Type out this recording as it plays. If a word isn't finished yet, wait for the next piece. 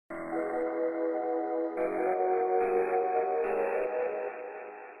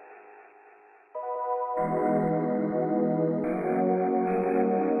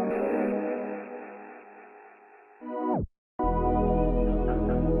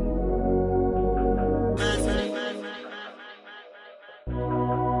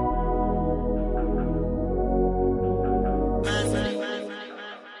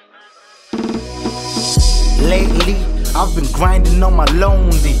Lately, I've been grinding on my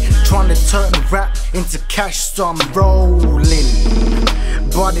lonely, trying to turn rap into cash, so I'm rolling.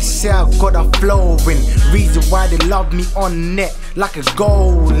 But they say I got a flowing, reason why they love me on net like a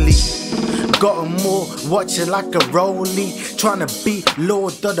goalie. Got 'em all watching like a rollie, trying to be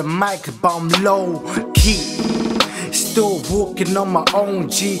Lord of the mic, but I'm low key. Still walking on my own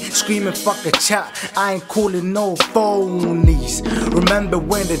G, screaming fuck a chat, I ain't calling no phonies. Remember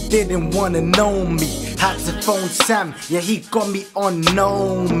when they didn't wanna know me, had to phone Sam, yeah he got me on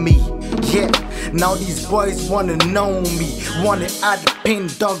know me. Yeah, now these boys wanna know me, wanna add a pin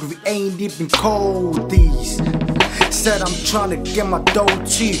dog, we ain't even cold these. Said I'm tryna get my dough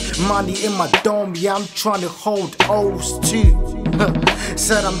too, money in my dome, yeah I'm tryna hold O's too.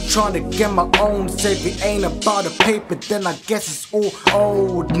 Said I'm tryna get my own, say if it ain't about the paper then I guess it's all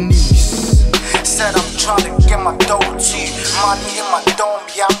old news. Said I'm tryna get my dough too, money in my dome,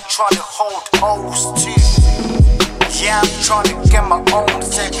 yeah I'm tryna hold O's too. Yeah I'm tryna get my own,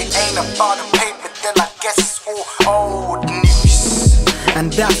 say if it ain't about the paper then I guess it's all old news.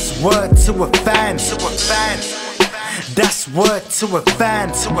 And that's word to a fan, that's word to a fan,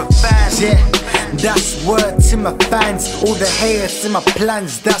 yeah. That's word to my fans, all the haters in my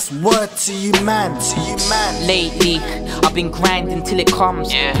plans. That's word to you, man, Lately, I've been grinding till it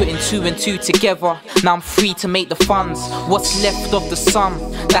comes, putting 2 and 2 together. Now I'm free to make the funds. What's left of the sum?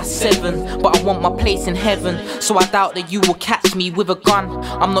 That's 7, but I want my place in heaven. So I doubt that you will catch me with a gun.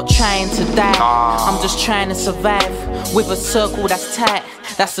 I'm not trying to die, I'm just trying to survive. With a circle that's tight,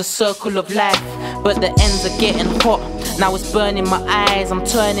 that's the circle of life. But the ends are getting hot, now it's burning my eyes. I'm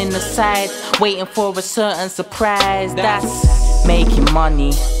turning aside, waiting for a certain surprise. That's making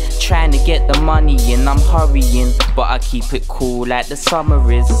money, trying to get the money in. I'm hurrying, but I keep it cool like the summer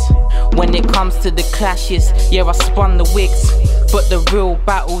is. When it comes to the clashes, yeah I spun the wigs, but the real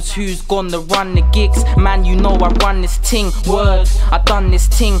battle's who's gonna run the gigs. Man, you know I run this ting, word, I done this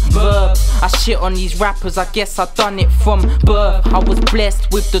ting, verb. I shit on these rappers, I guess I done it from birth. I was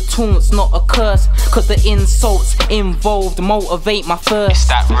blessed with the taunts, not a curse, cause the insults involved motivate my thirst. Is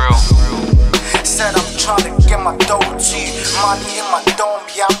that real? Said I'm tryna get my dough too, money in my dome,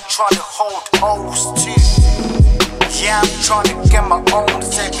 yeah I'm tryna hold O's too. Yeah I'm tryna get my own,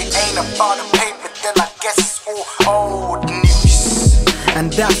 say if it ain't about the paper then I guess it's all old news.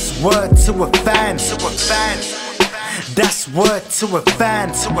 And that's word to a fan, that's word to a fan,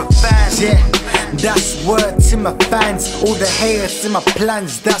 yeah. That's word to my fans, all the haters in my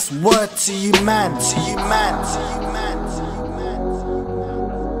plans. That's word to you, man,